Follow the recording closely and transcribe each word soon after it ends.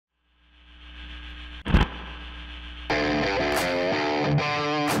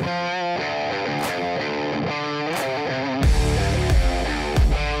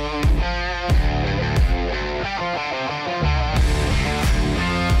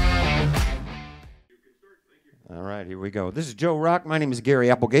right, here we go. This is Joe Rock. My name is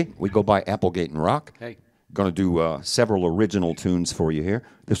Gary Applegate. We go by Applegate and Rock. Hey. Gonna do several original tunes for you here.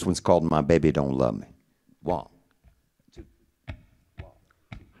 This one's called My Baby Don't Love Me. One, two, one,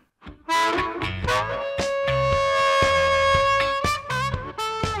 two.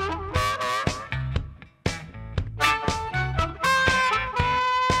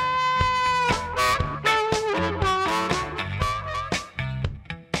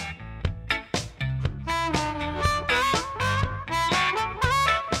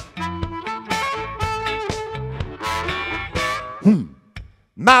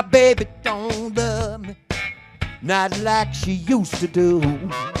 My baby don't love me, not like she used to do.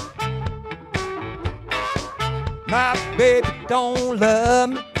 My baby don't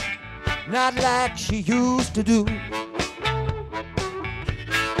love me, not like she used to do.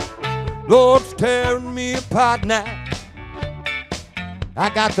 Lord's tearing me apart now, I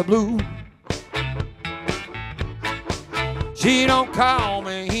got the blues. She don't call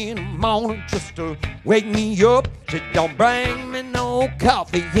me in the morning just to wake me up. She don't bring me no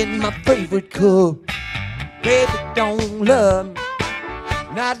coffee in my favorite cup. Baby don't love me,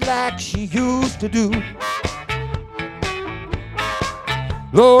 not like she used to do.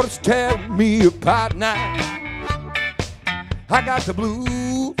 Lord, it's tearing me apart now, I got the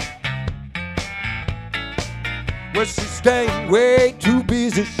blues. Well, she's staying way too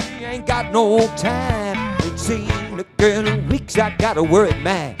busy, she ain't got no time. Ain't seen a girl in weeks, I got a worried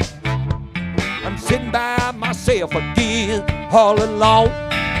man. I'm sitting by myself again, all alone.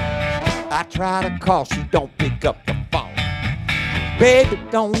 I try to call, she don't pick up the phone. Baby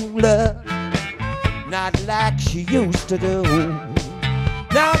don't love, not like she used to do.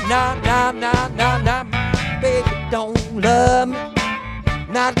 No, no, no, no, no, no, my baby don't love me,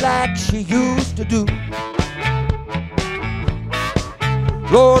 not like she used to do.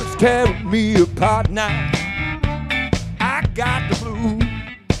 Lord, it's tearing me apart now, I got the blues.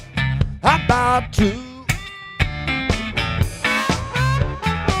 How about you?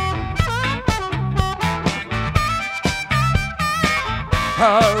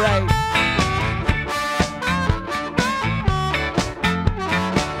 All right.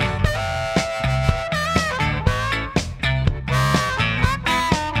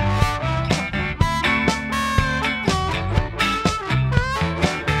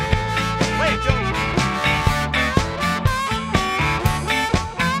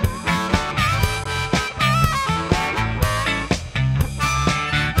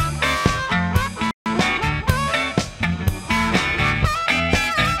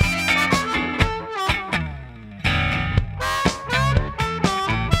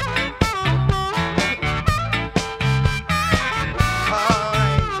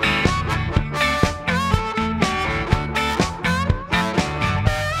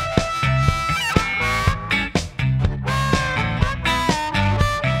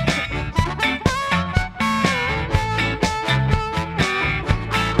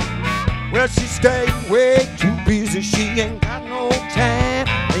 Well, she's staying way too busy, she ain't got no time.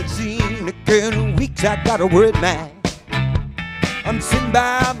 Ain't seen a girl in weeks, I got a worried man. I'm sitting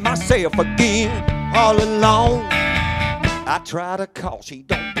by myself again, all alone. I try to call, she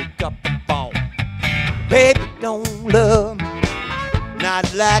don't pick up the phone. Baby don't love me,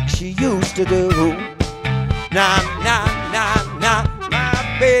 not like she used to do. Nah, nah, nah, nah,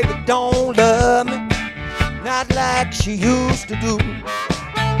 my baby don't love me, not like she used to do.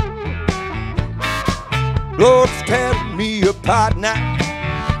 Lord's tearing me apart now,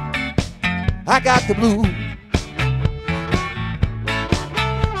 I got the blues.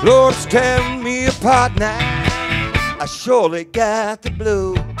 Lord's tearing me apart now, I surely got the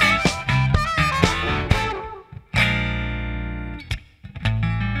blues.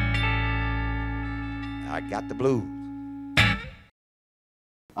 I got the blues.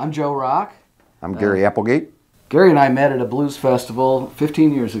 I'm Joe Rock. I'm Gary Applegate. Gary and I met at a blues festival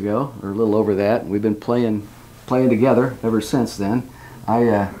 15 years ago, or a little over that. We've been playing together ever since then.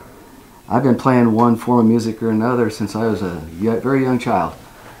 I've been playing one form of music or another since I was a very young child,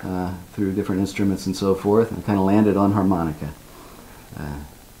 through different instruments and so forth, and kind of landed on harmonica.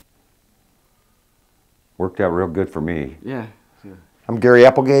 Worked out real good for me. Yeah. I'm Gary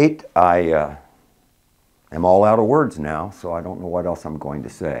Applegate. I am all out of words now, so I don't know what else I'm going to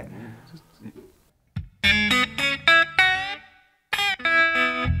say.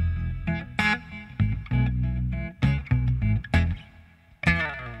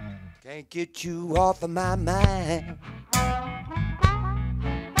 Can't get you off of my mind,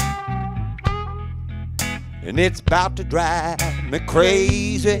 and it's about to drive me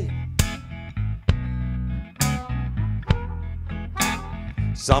crazy.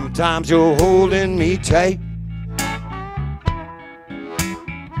 Sometimes you're holding me tight,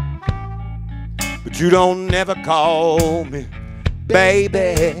 you don't never call me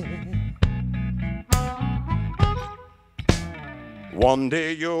baby. One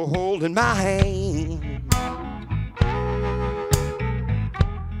day you're holding my hand,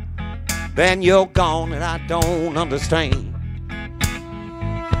 then you're gone and I don't understand.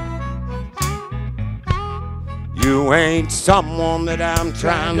 You ain't someone that I'm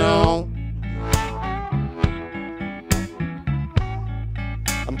trying to own.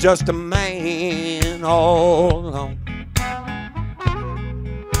 I'm just a man all alone.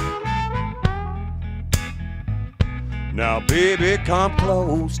 Now baby, come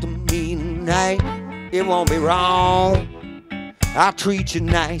close to me tonight. It won't be wrong. I'll treat you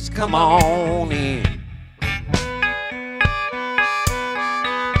nice. Come on in.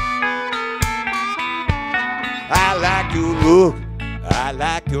 I like your look, I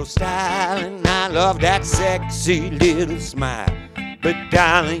like your style, and I love that sexy little smile. But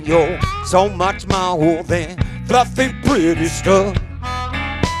darling, you're so much more than fluffy, pretty stuff.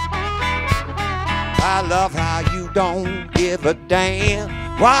 I love how you don't give a damn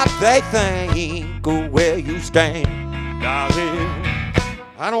what they think or where you stand. Darling,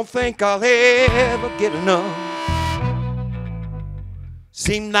 I don't think I'll ever get enough.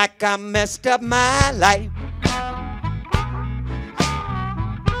 Seem like I messed up my life.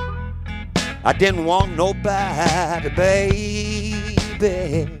 I didn't want nobody, baby.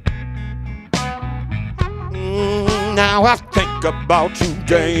 Now I think about you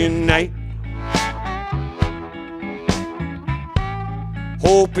day and night,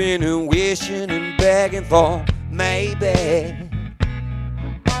 hoping and wishing and begging for maybe.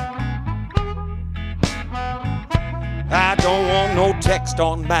 I don't want no text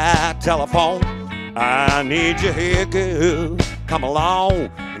on my telephone. I need you here, girl. Come along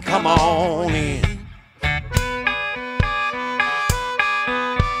and come on in.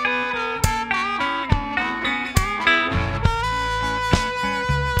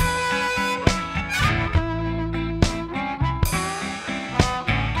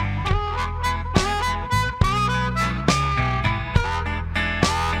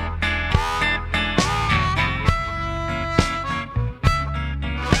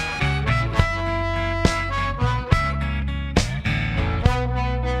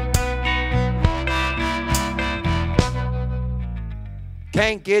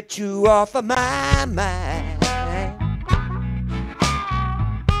 Can't get you off of my mind,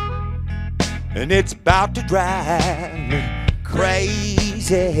 and it's about to drive me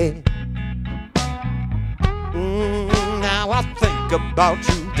crazy. Now I think about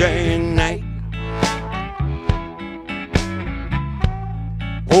you day and night,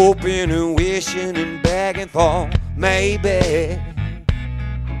 hoping and wishing and begging for maybe.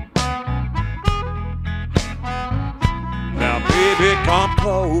 Now baby, come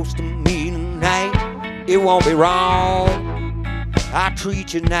close to me tonight. It won't be wrong. I'll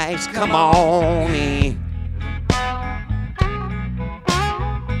treat you nice. Come on in.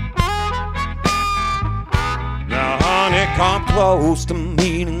 Now honey, come close to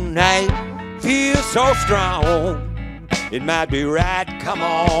me tonight. Feel so strong, it might be right. Come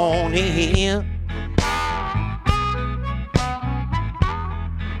on in.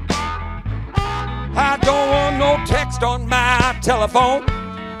 I don't want no text on my telephone.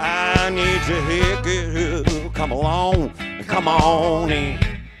 I need you here, girl. Come along, come on in.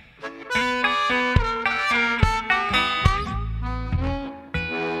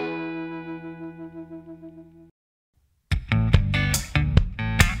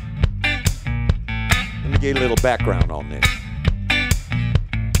 Let me give you a little background on this.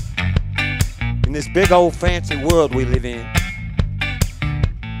 In this big old fancy world we live in,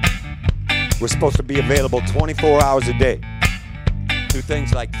 we're supposed to be available 24 hours a day through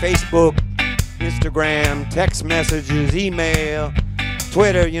things like Facebook, Instagram, text messages, email,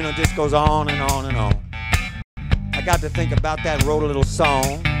 Twitter, you know, just goes on and on and on. I got to think about that and wrote a little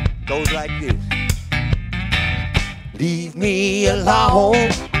song. Goes like this. Leave me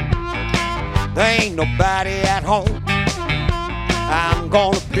alone. There ain't nobody at home. I'm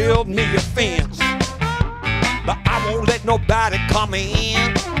gonna build me a fence, but I won't let nobody come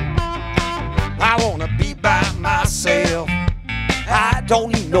in. I wanna be by myself. I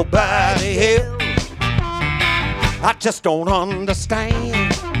don't need nobody else. I just don't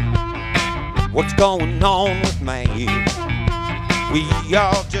understand what's going on with me. We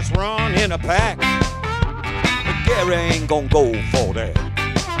all just run in a pack, but Gary ain't gonna go for that.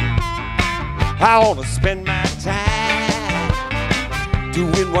 I wanna spend my time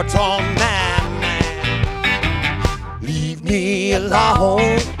doing what's on my mind. Leave me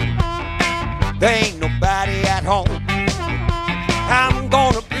alone. There ain't nobody at home. I'm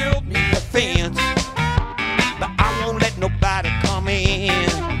gonna build me a fence,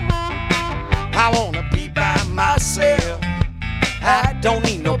 don't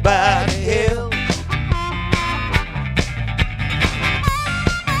need nobody else.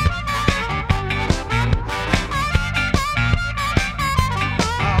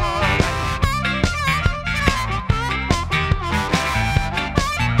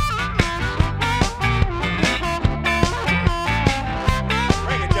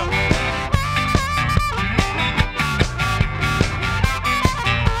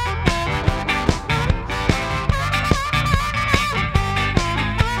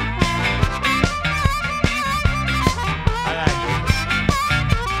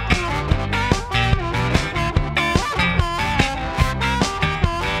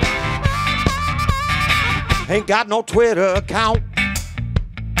 Ain't got no Twitter account.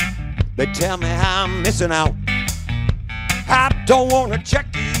 They tell me how I'm missing out. I don't wanna check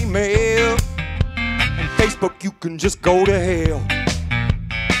email. And Facebook, you can just go to hell.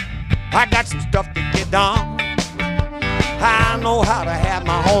 I got some stuff to get done. I know how to have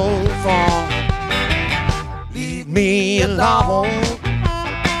my own fun. Leave me alone.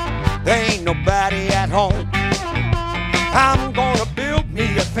 There ain't nobody at home. I'm gonna build me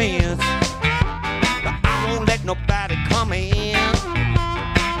a fence. Won't let nobody come in.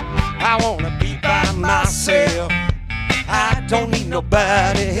 I wanna be by myself. I don't need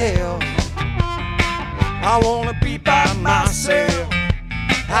nobody else. I wanna be by myself.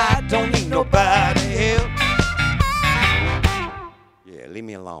 I don't need nobody else. Yeah, leave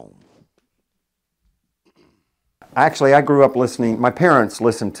me alone. Actually, I grew up listening, my parents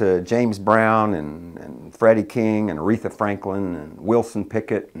listened to James Brown and Freddie King and Aretha Franklin and Wilson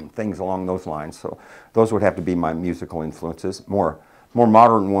Pickett and things along those lines. So those would have to be my musical influences. More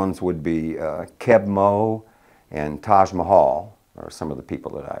modern ones would be Keb Mo and Taj Mahal are some of the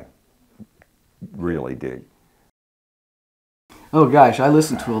people that I really dig. Oh gosh, I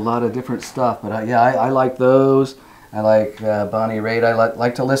listen to a lot of different stuff, but I like those. I like Bonnie Raitt. I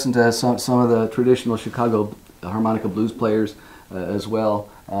like to listen to some of the traditional Chicago harmonica blues players as well.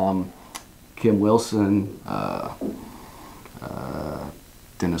 Kim Wilson,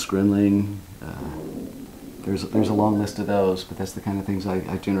 Dennis Grinling. There's a long list of those, but that's the kind of things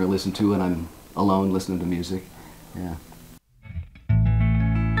I generally listen to when I'm alone listening to music. Yeah.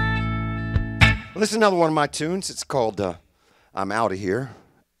 Well, this is another one of my tunes. It's called I'm Outta Here.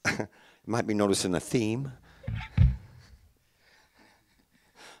 You might be noticing a theme.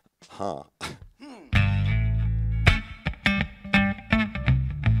 Huh.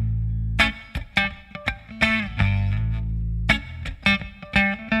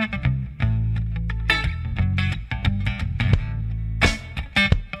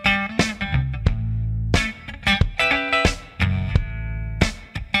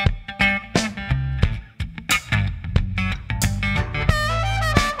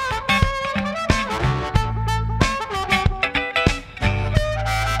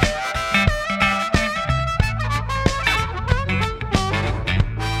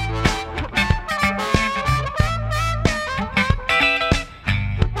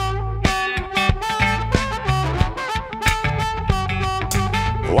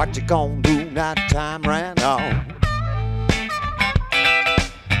 What you gonna do now time ran out?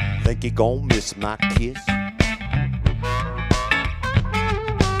 Think you gonna miss my kiss?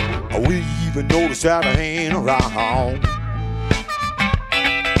 We even notice that I ain't around.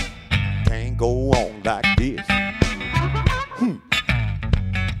 Can't go on like this.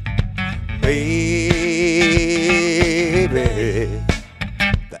 Baby,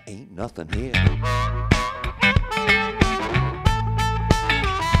 there ain't nothing here.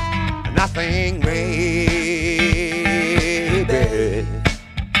 Nothing, baby.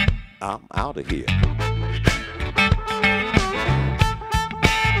 I'm out of here.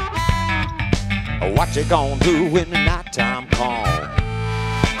 What you gonna do when the nighttime comes?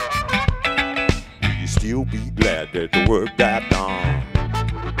 Will you still be glad that the work got done?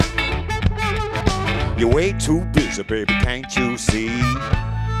 You're way too busy, baby, can't you see?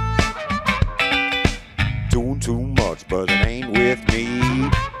 Doing too much, but it ain't with me.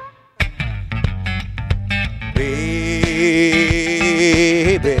 Baby,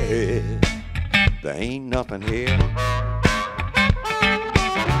 there ain't nothing here.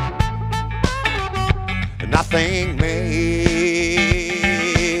 Nothing, baby.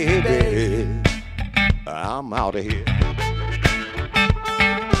 I'm out of here.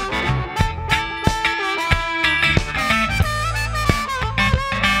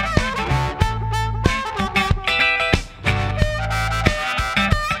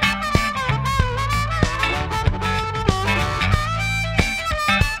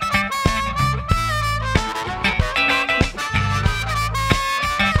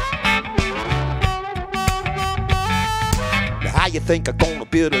 think I'm gonna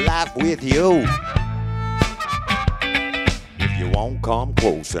build a life with you. If you won't come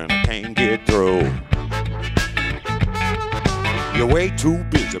close and I can't get through. You're way too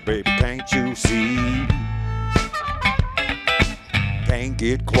busy, baby, can't you see? Can't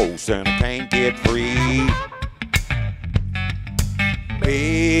get close and I can't get free.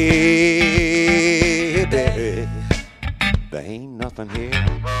 Baby, there ain't nothing here.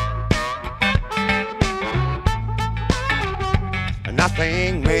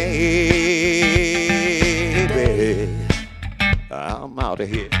 Nothing, baby. I'm out of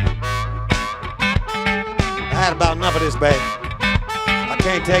here. I had about enough of this, baby. I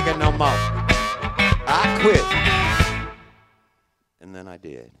can't take it no more. I quit. And then I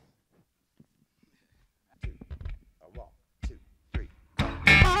did. 1, 2, 3, go.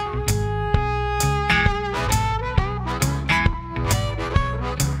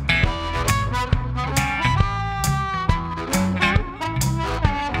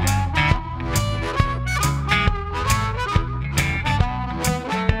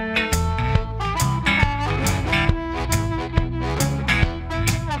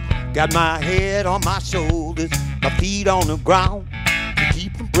 Got my head on my shoulders, my feet on the ground, to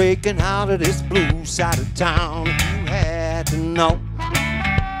keep from breaking out of this blue side of town. If you had to know,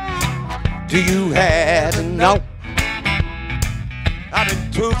 do you had to know? I've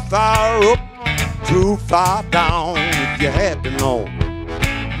been too far up, too far down, if you had to know.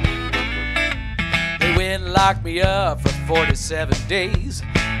 They went and locked me up for 47 days.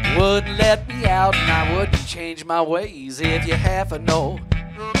 Wouldn't let me out and I wouldn't change my ways. If you have a know,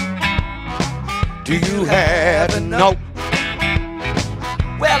 do you have to know?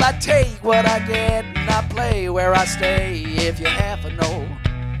 Well, I take what I get and I play where I stay. If you have a know,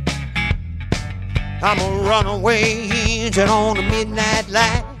 I'm a runaway engine on the midnight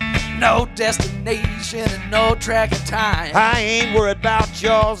line. no destination and no track of time. I ain't worried about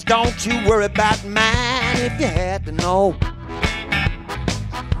yours, don't you worry about mine. If you had to know,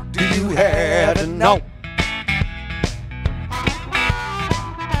 do you have to know?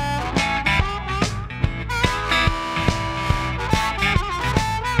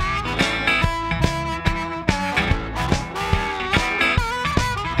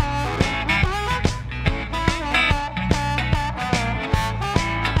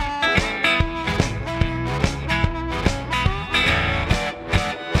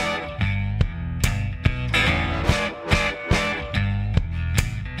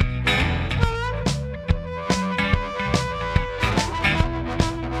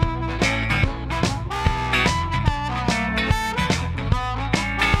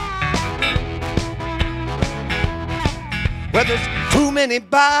 Well, there's too many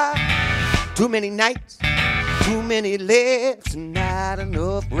bars, too many nights, too many lefts, and not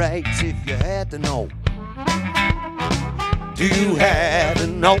enough rights. If you had to know, do you have to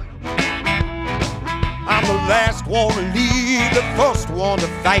know? I'm the last one to leave, the first one to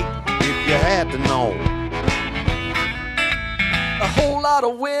fight. If you had to know. A whole lot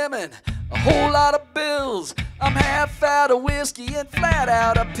of women, a whole lot of bills. I'm half out of whiskey and flat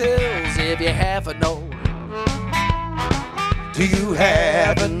out of pills. If you have a know, do you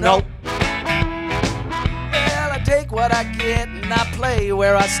have to know? well, I take what I get and I play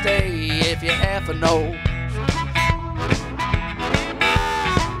where I stay. If you have a know.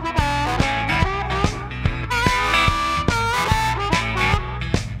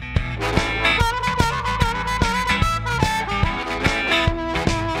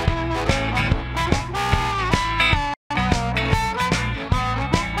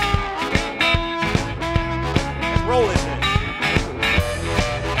 Roll it.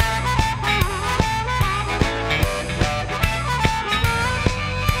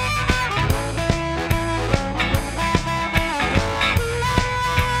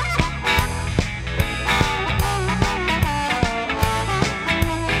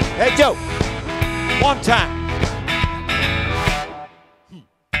 Hey, Joe, one time,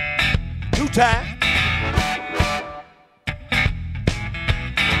 2 times.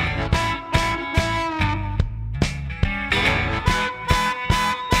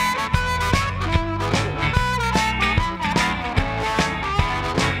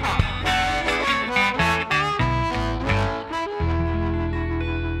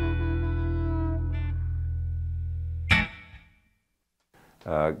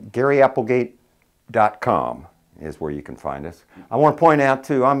 GaryApplegate.com is where you can find us. I want to point out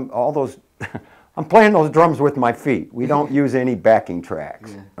too, I'm playing those drums with my feet. We don't use any backing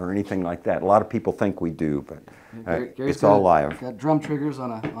tracks or anything like that. A lot of people think we do, but it's all live. Got drum triggers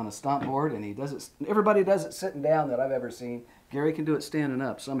on a stomp board, and he does it. Everybody does it sitting down that I've ever seen. Gary can do it standing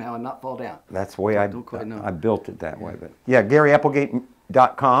up somehow and not fall down. That's the way Don't quite know. I built it that way. But yeah,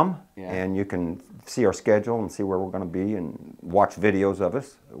 GaryApplegate.com, Yeah. and you can see our schedule and see where we're going to be and watch videos of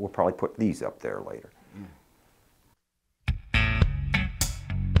us. We'll probably put these up there later.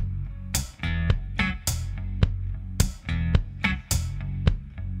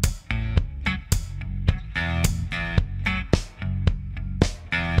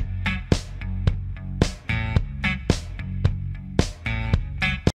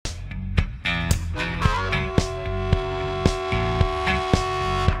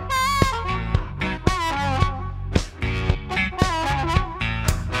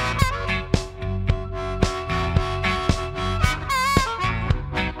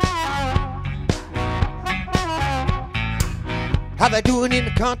 How they doing in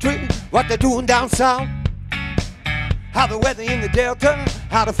the country, what they doing down south, how the weather in the Delta,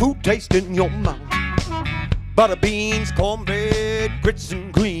 how the food tastes in your mouth. Butter beans, cornbread, grits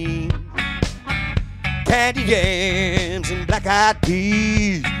and greens, candy yams and black-eyed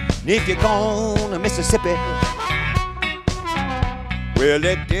peas. And if you're going to Mississippi, well,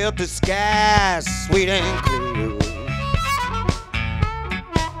 that Delta sky's sweet and clear.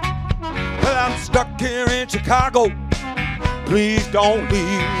 Well, I'm stuck here in Chicago. Please don't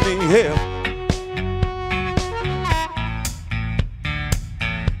leave me here.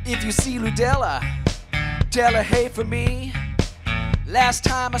 If you see Ludella, tell her hey for me. Last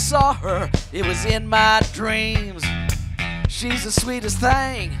time I saw her, it was in my dreams. She's the sweetest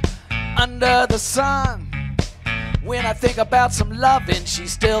thing under the sun. When I think about some loving,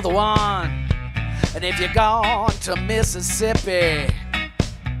 she's still the one. And if you're gone to Mississippi,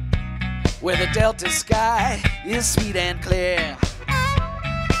 where the Delta sky is sweet and clear.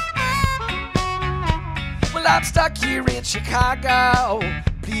 Well, I'm stuck here in Chicago.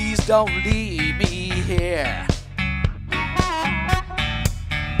 Please don't leave me here.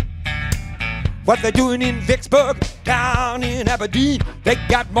 What they doing in Vicksburg, down in Aberdeen, they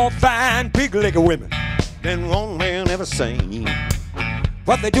got more fine, big-legged women than one man ever seen.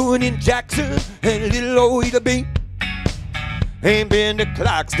 What they doing in Jackson and little old Eda B, ain't been to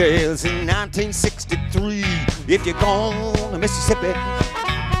Clarksdale's in 1963. If you're going to Mississippi,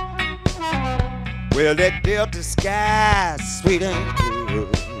 well, that Delta sky's sweet and cool.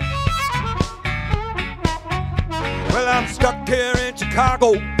 Well, I'm stuck here in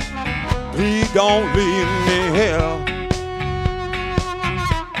Chicago. Please don't leave me here.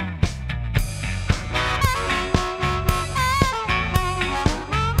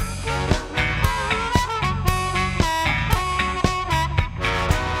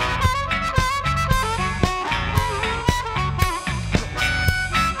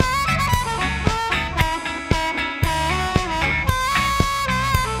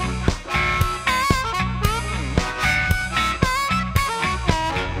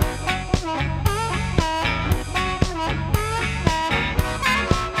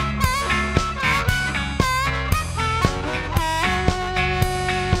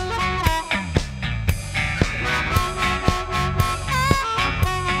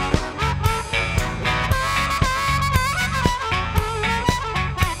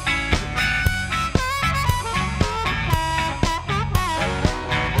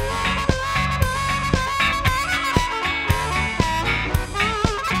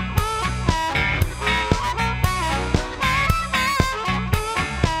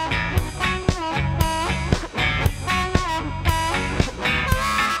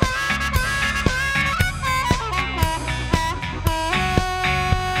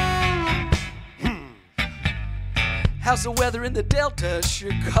 How's the weather in the Delta?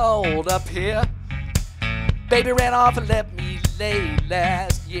 Sure cold up here. Baby ran off and left me late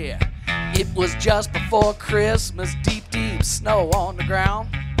last year. It was just before Christmas, deep, deep snow on the ground.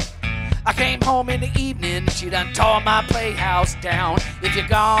 I came home in the evening, she done tore my playhouse down. If you're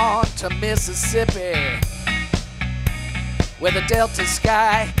gone to Mississippi, where the Delta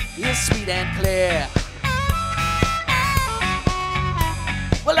sky is sweet and clear.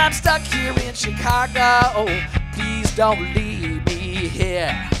 Well, I'm stuck here in Chicago. Please don't leave me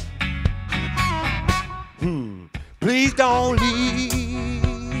here. Please don't leave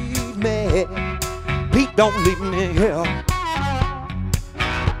me. Please don't leave me here.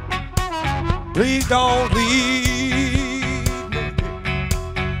 Please don't leave me.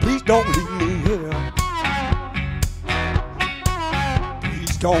 Please don't leave me here.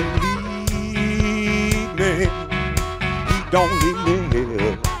 Please don't leave me. Please don't leave me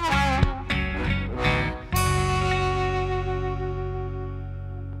here.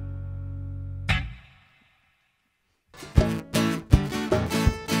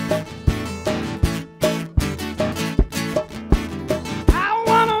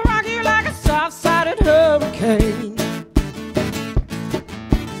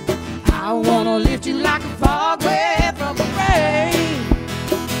 gonna lift you like a fog wave from the rain.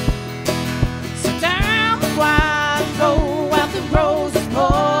 Sit down the wine, throw out the roses,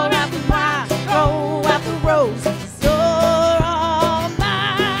 pour out the wine, throw out the roses. You're all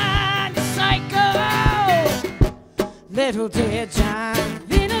mine, you psycho. Little dear John,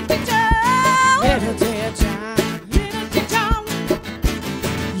 little dear John, little dear John, little dear John.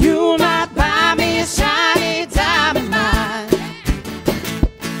 You might buy me a shiny diamond mine.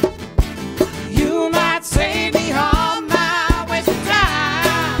 You might save me all my wasted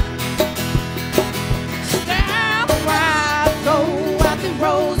time. Down the wine, throw out the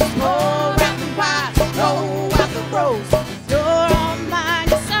roses, pour out the wine, throw out the roses. You're all mine,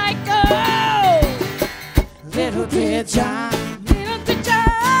 you psycho. Little dear John, little dear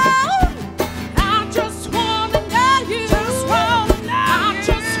John. I just wanna know you, just wanna know. I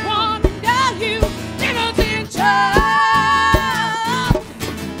just wanna know you, little dear John.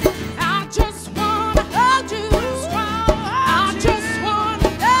 I just wanna hold you, I just wanna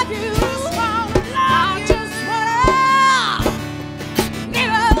love you, I just wanna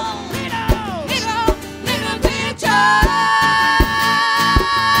little dear John.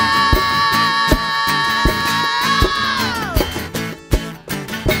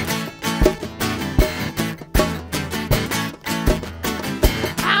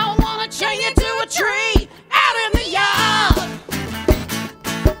 I wanna chain you to a tree out in the yard.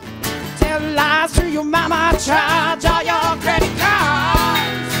 Tell lies to your mama, charge all your credit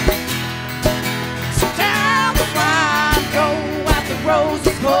cards. Sit down the wine, go out the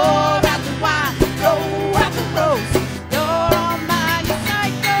roses, pour out the wine, go out the roses. You're all mine, you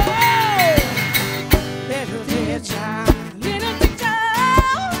psycho. Little dear John, little dear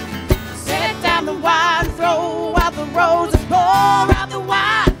John. Set down the wine, throw out the roses, pour out the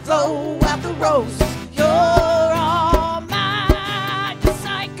wine, throw out the roses. You're all mine, you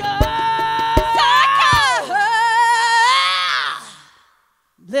psycho. Psycho.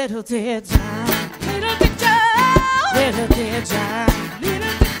 Little dear John, little dear John, little dear John,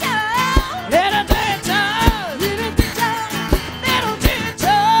 little dear John, little dear John, little dear John, little dear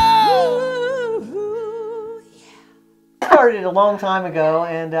John. Started a long time ago,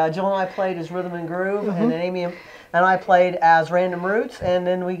 and Jill and I played as Rhythm and Groove, and then Amy and I played as Random Roots, and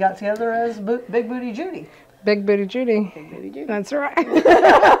then we got together as Big Booty Judy. Big Booty Judy. That's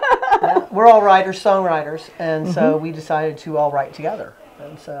right. We're all writers, songwriters, and so we decided to all write together.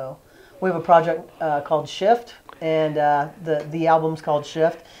 And so we have a project called Shift, and the album's called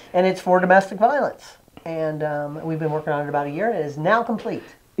Shift, and it's for domestic violence. And we've been working on it about a year, and it is now complete.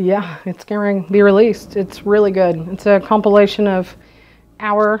 Yeah, it's going to be released. It's really good. It's a compilation of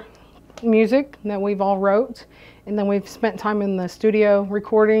our music that we've all wrote, and then we've spent time in the studio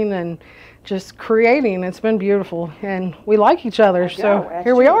recording and just creating. It's been beautiful, and we like each other, so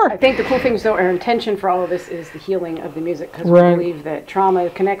here we are. I think the cool thing is, though, our intention for all of this is the healing of the music, because Right. we believe that trauma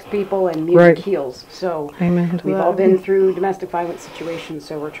connects people and music Right. heals. So Amen to we've that. all been through domestic violence situations,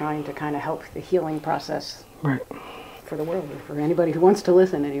 so we're trying to kind of help the healing process Right. for the world, or for anybody who wants to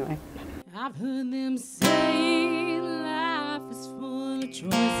listen anyway. I've heard them say life is full of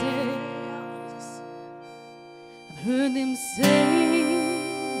choices. I've heard them say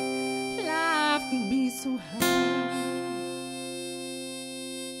life can be so hard.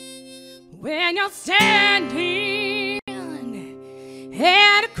 When you're standing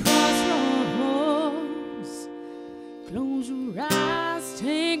at a crossroads, close your eyes,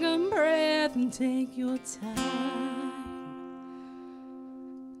 take a breath, and take your time.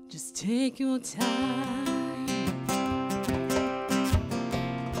 Just take your time.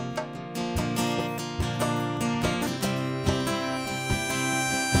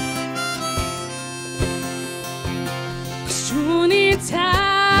 'Cause you need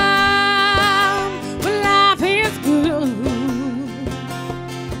time when life is good.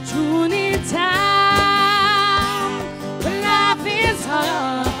 You need time when life is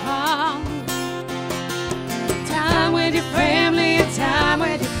hard. Time with your family and time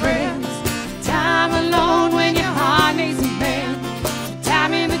with your friends. Time alone when your heart needs a man.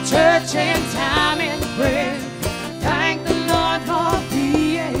 Time in the church and time in prayer. Thank the Lord for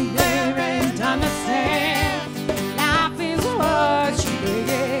being there and understand. Life is what you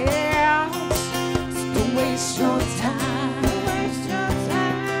get. So don't waste your time. Don't waste your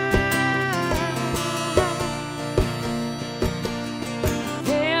time.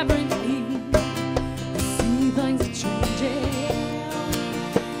 Every day, I see things are changing.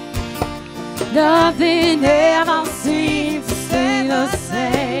 Nothing ever seems to stay the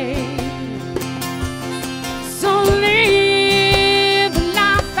same. So live the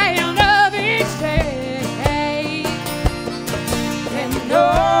life and love each day. And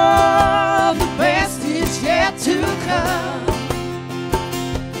know the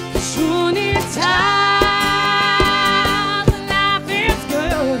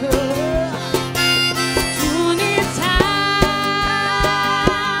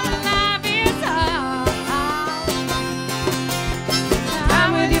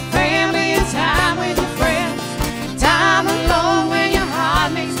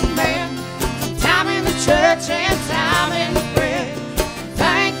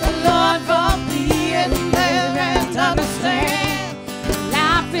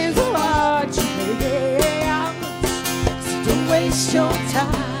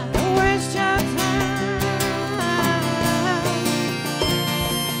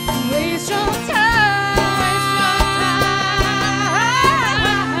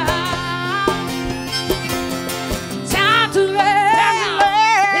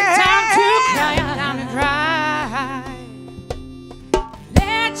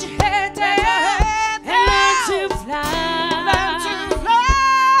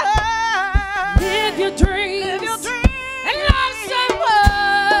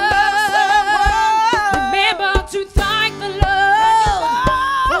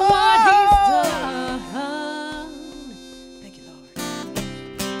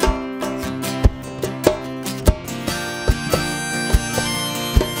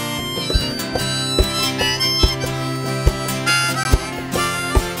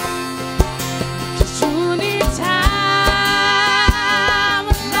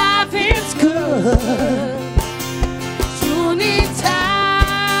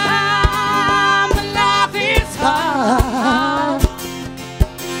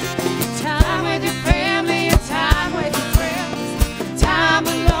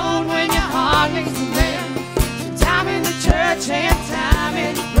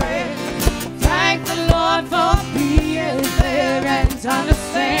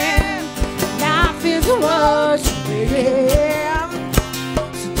what you made.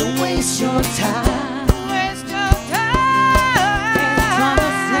 So don't waste your time. Waste your time.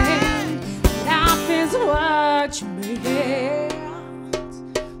 Life is what you made.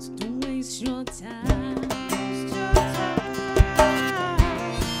 So don't waste your time. Waste your time.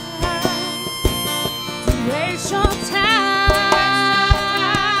 Don't waste your time.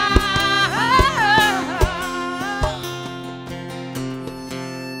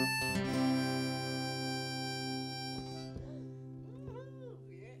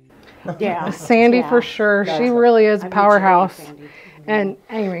 Yeah. Sandy Yeah. for sure. That's She it. really is a I'm powerhouse. enjoying Sandy. And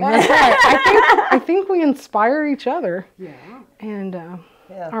Amy, that's right. I think we inspire each other. Yeah. And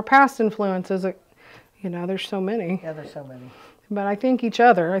Yeah. our past influences, there's so many. Yeah, there's so many. But I think each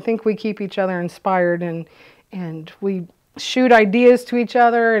other. I think we keep each other inspired, and we shoot ideas to each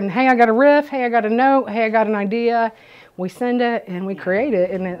other. And hey, I got a riff. Hey, I got a note. Hey, I got an idea. We send it and we create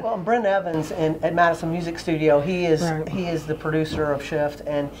it. And Well, Brent Evans at Madison Music Studio, he is Right. he is the producer of Shift,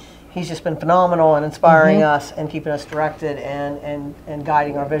 and he's just been phenomenal in inspiring us and keeping us directed and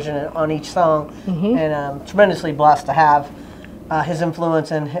guiding our vision on each song. And I'm tremendously blessed to have his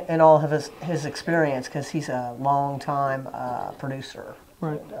influence and all of his experience, because he's a long time producer,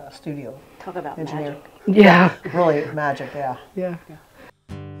 Right. studio Talk about engineer. magic. yeah, Really magic, yeah. yeah.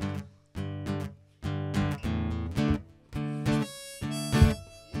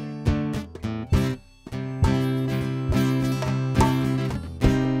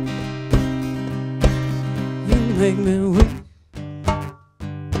 You make me weep.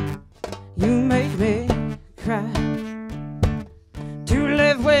 You make me cry. To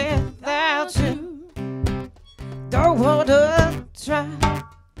live without you, don't want to try.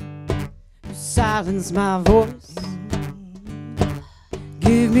 You silence my voice.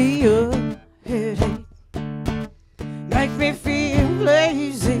 Give me a headache. Make me feel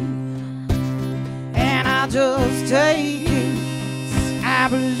lazy. And I just take it. I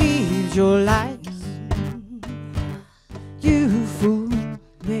believe your lies. You fool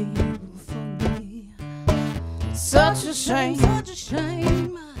me, such a shame, such a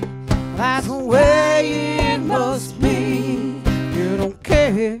shame. That's the way it must be. You don't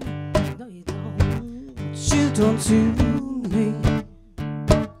care, no you don't. What you done to me.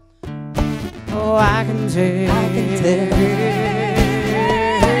 Oh, I can tell.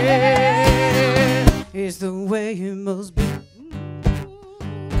 It's the way it must be.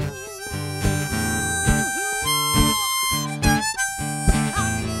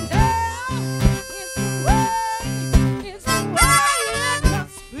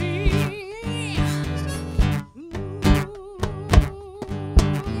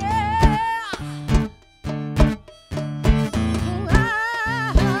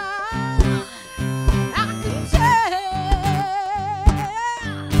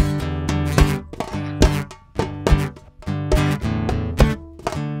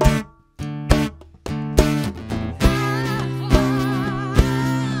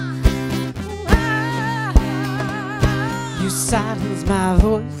 Silence my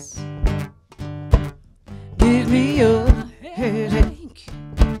voice. Give me a headache.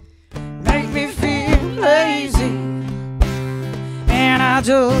 Make me feel lazy. And I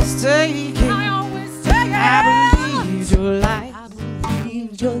just take it. I believe your lies. I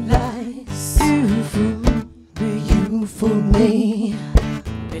believe your lies. You fool me, you fool me.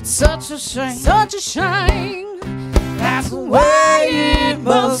 It's such a shame, such a shame. That's the way it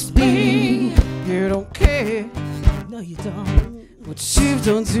must be. You don't care. No, you don't. What you've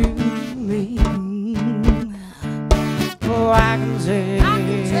done to me. Oh, I can tell.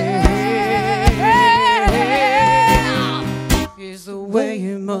 It's the way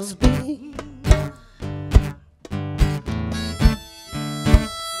it must be.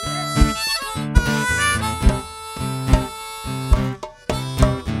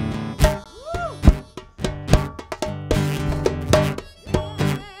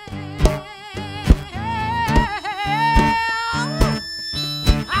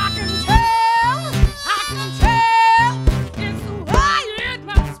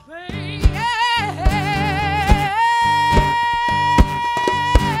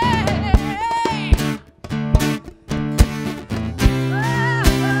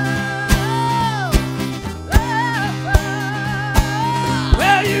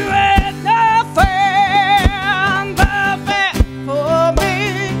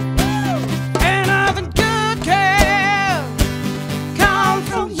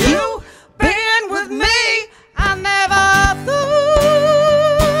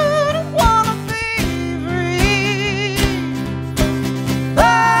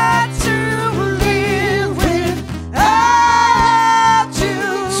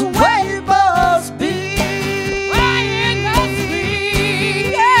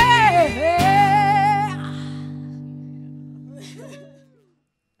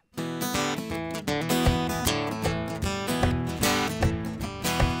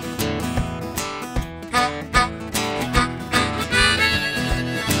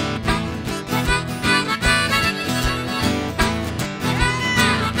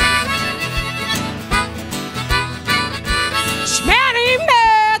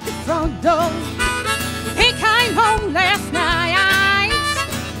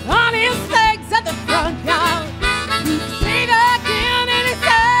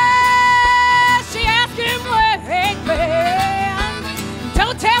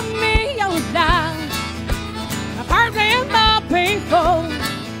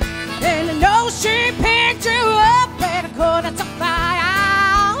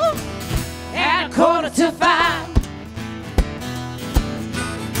 fine.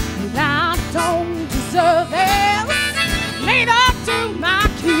 And I don't deserve this, neither do my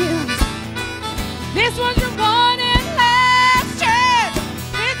kids. This was your one and last chance.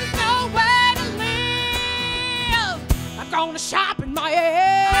 This is no way to live. I'm gonna shop in my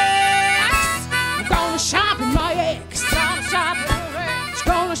ex. I'm gonna shop in my ex. Gonna shop in her ex.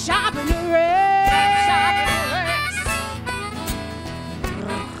 Gonna shop in her ex. Shop in her ex.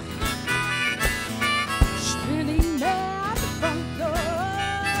 She's really mad at the front door.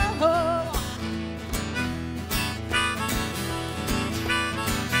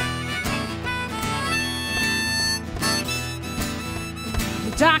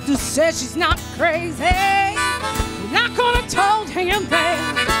 The doctor says she's not crazy. We're not gonna told him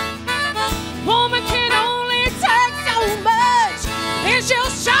that. Woman can only take so much, and she'll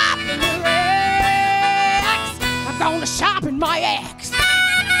shop in her ex. I'm gonna shop in my ex.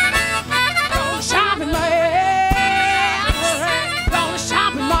 Gonna shop in my ex. Gonna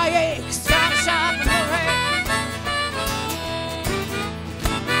shop in my ex. Gonna shop in her ex.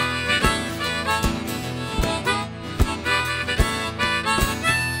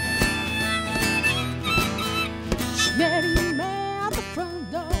 She met him at the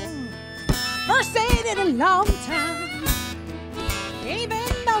front door. First date in a long time. Even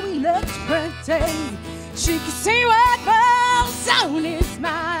though he looked pretty, she could see what was on his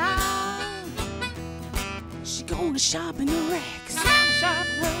mind. She gonna shop in her ex.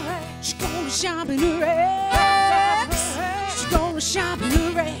 She gonna shop in her ex. She gonna shop in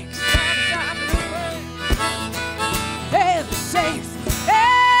her ex. Ever since.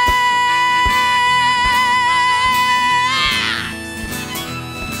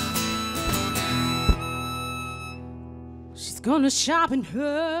 She's gonna shop in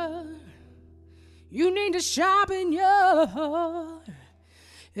her. You need to shop in your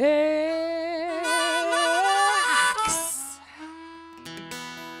ex.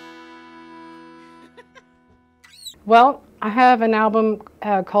 Well, I have an album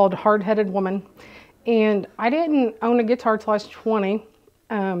called Hard-Headed Woman, and I didn't own a guitar till I was 20,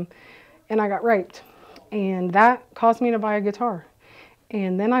 and I got raped, and that caused me to buy a guitar.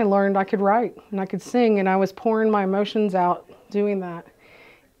 And then I learned I could write and I could sing, and I was pouring my emotions out doing that.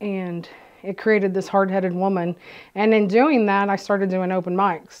 And it created this hard-headed woman. And in doing that, I started doing open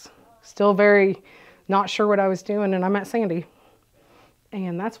mics. Still very not sure what I was doing, and I met Sandy.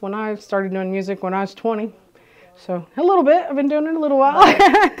 And that's when I started doing music when I was 20. So a little bit, I've been doing it a little while.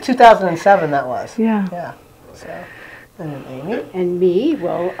 2007 that was. Yeah. Yeah. So, and then Amy? And me,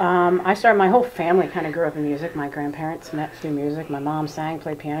 well, I started, my whole family kind of grew up in music. My grandparents met through music. My mom sang,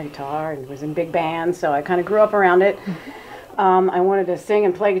 played piano, guitar, and was in big bands, so I kind of grew up around it. I wanted to sing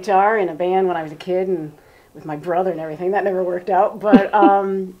and play guitar in a band when I was a kid, and with my brother and everything. That never worked out, but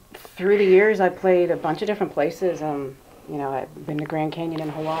through the years I played a bunch of different places. You know, I've been to Grand Canyon in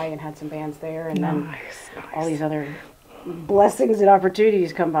Hawaii and had some bands there, and then all these other blessings and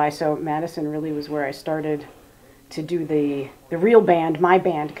opportunities come by. So Madison really was where I started to do the real band, my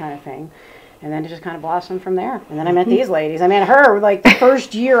band kind of thing. And then it just kind of blossomed from there. And then I met these ladies. I met her like the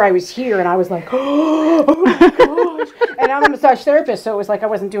first year I was here, and I was like, oh my gosh. And I'm a massage therapist, so it was like I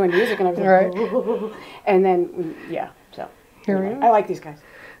wasn't doing music, and I was like, right. Oh. And then, yeah, so Here anyway, we are. I like these guys.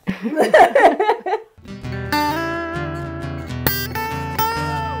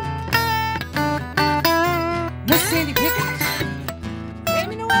 Miss Sandy Pickett,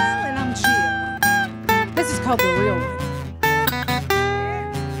 Amy Noel, and I'm Jill. This is called The Real One.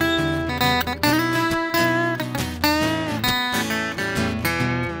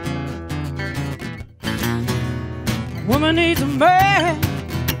 Woman needs a man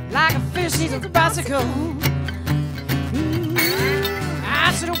like a fish needs a bicycle.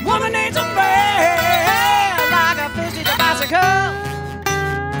 I said a woman needs a man like a fish needs a bicycle.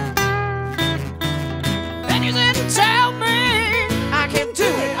 And you didn't tell me I can do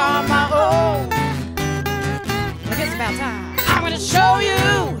it on my own. Well, it's about time. I'm gonna show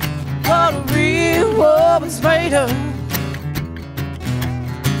you what a real woman's made of.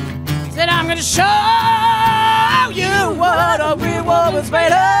 Said I'm gonna show you what a real woman's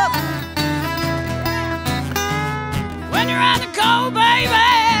made of. When you're on the go, baby,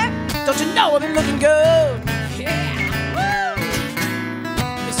 don't you know I've been looking good? Yeah.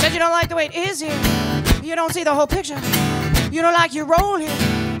 Woo. You said you don't like the way it is here. You don't see the whole picture. You don't like your role here.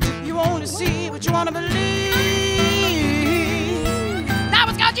 You only see what you want to believe. Now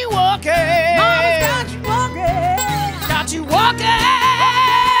it's got you walking. Mama's got you walking. Got you walking.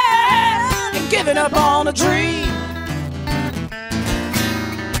 And giving up on a dream.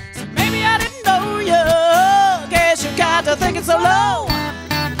 So maybe I didn't know you. Guess you got to thinking so low.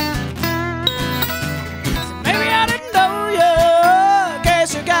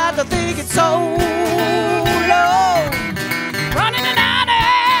 so low. Running and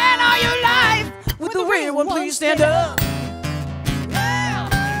hiding all your life with the real one, please stand up.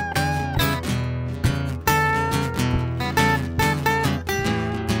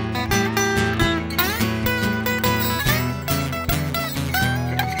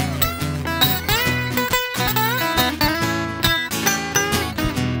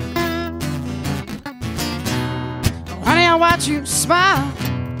 Honey, I watch you smile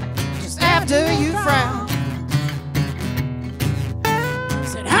just after you frown.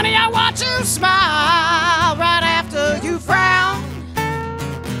 Said, honey, I watch you smile right after you frown.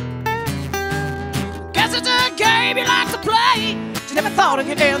 Guess it's a game you like to play. You never thought it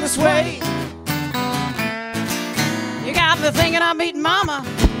could end this way. You got me thinking I'm meeting mama,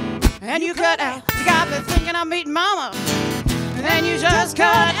 and you cut out. You got me thinking I'm meeting mama, and then you just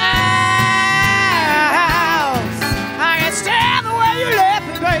cut out. I can't stand the way you left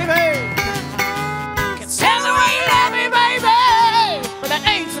me, baby. Can't stand the way you left me, baby. But that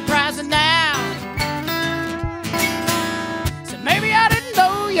ain't surprising now. So maybe I didn't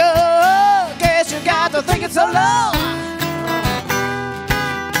know you. Guess you got to thinking so low.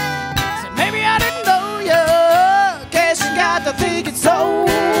 So maybe I didn't know you. Guess you got to thinking so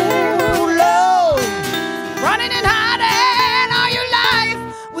low. Running and hiding all your life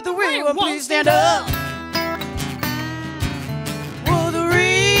with the real one, please stand up.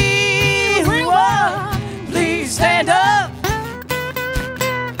 Please stand up.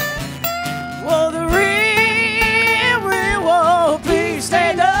 Well, the real one, please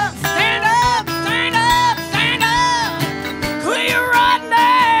stand up. Stand up, stand up, stand up. Quit your right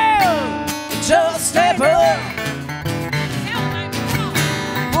now. Just step up.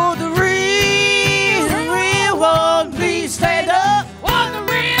 Well, the real one, please stand up. Well, the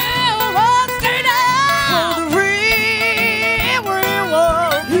real one, stand up. Well, the real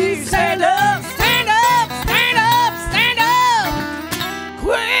one, please stand up.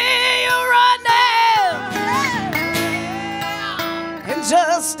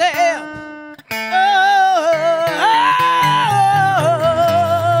 Just step.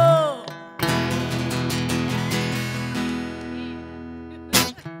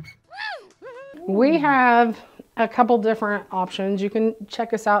 We have a couple different options. You can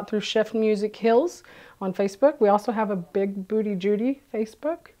check us out through Shift Music Hills on Facebook. We also have a Big Booty Judy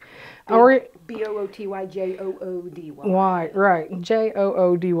Facebook. Or BOOTYJOODY. Right,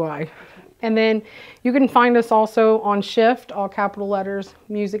 JOODY. And then you can find us also on Shift, all capital letters,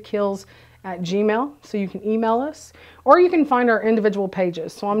 Music Hills @gmail. So you can email us, or you can find our individual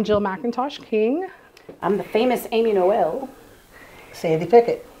pages. So I'm Jill McIntosh King. I'm the famous Amy Noel. Sandy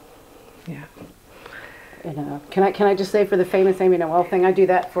Pickett. Yeah. And, can I just say, for the famous Amy Noel thing, I do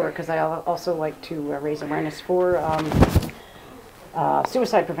that because I also like to raise awareness for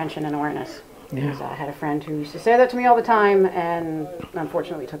suicide prevention and awareness. Yeah. I had a friend who used to say that to me all the time, and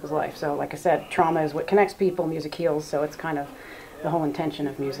unfortunately took his life. So like I said, trauma is what connects people, music heals, so it's kind of the whole intention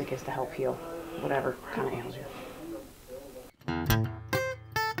of music is to help heal whatever kind of ails you.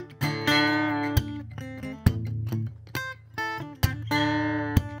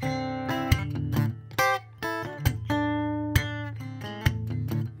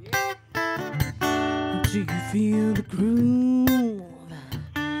 Do you feel the groove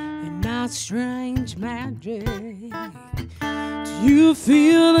in my strange magic? Do you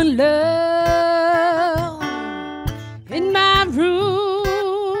feel the love in my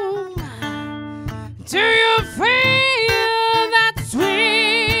room? Do you feel that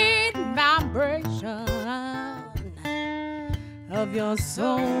sweet vibration of your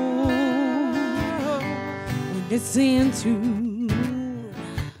soul when it's in tune?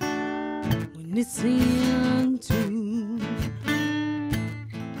 It's into.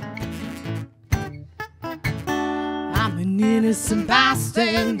 I'm an innocent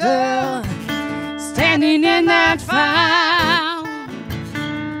bystander standing in that fire,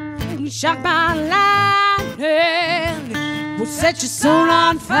 shocked by lightning will set your soul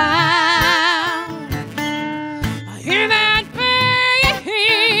on fire. I hear that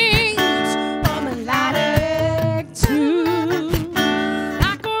beat of melodic tune,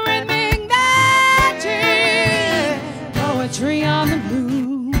 like a rhythmic poetry on the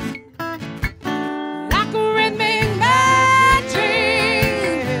moon, like a rhythmic magic,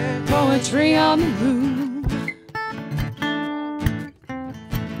 poetry on the moon.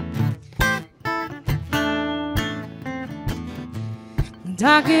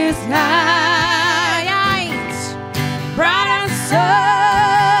 Darkest night, brightest sun,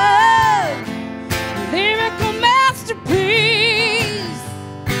 lyrical masterpiece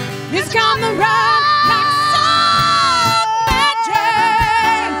is come to run like some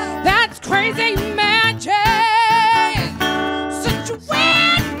magic that's crazy magic, such a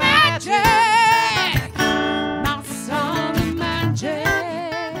weird magic, my song of magic.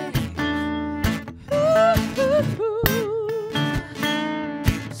 Ooh, ooh, ooh.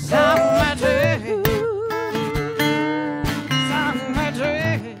 Song of magic, song of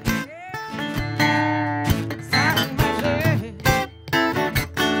magic, song of magic.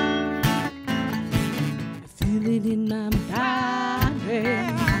 I feel it in my body,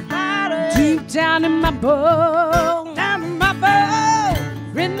 deep down in my bones,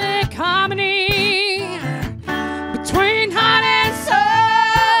 rhythmic harmony between heart and soul,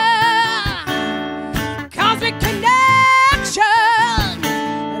 cosmic connection,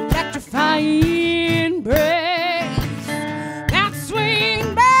 electrifying embrace, that sweet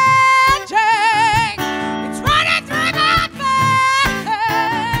magic, it's running through my veins.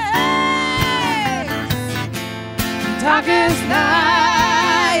 Darkest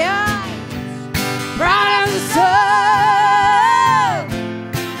night, bright as the sun,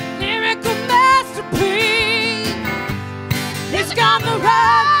 lyrical masterpiece, it's got the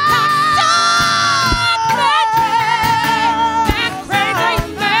right magic, that crazy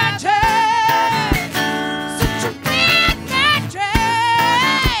magic, such a weird magic,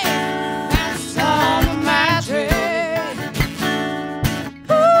 that song of magic.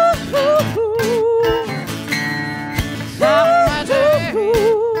 Ooh, ooh, ooh. Song of magic.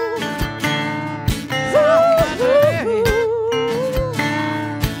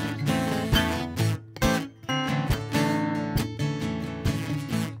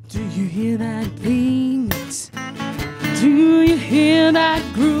 Do you hear that beat? Do you hear that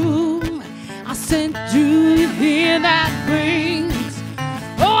groove? I said, do you hear that beat?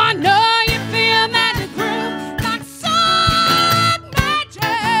 Oh, I know you feel that groove, like some magic.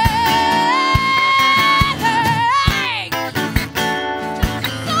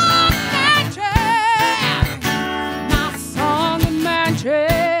 Some magic. My song of magic.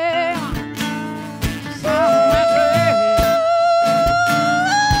 Song of magic.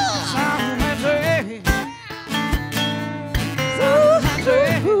 Song of magic. Song of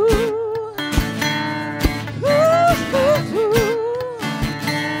magic.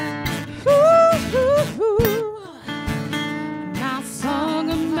 My song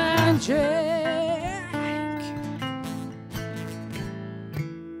of magic.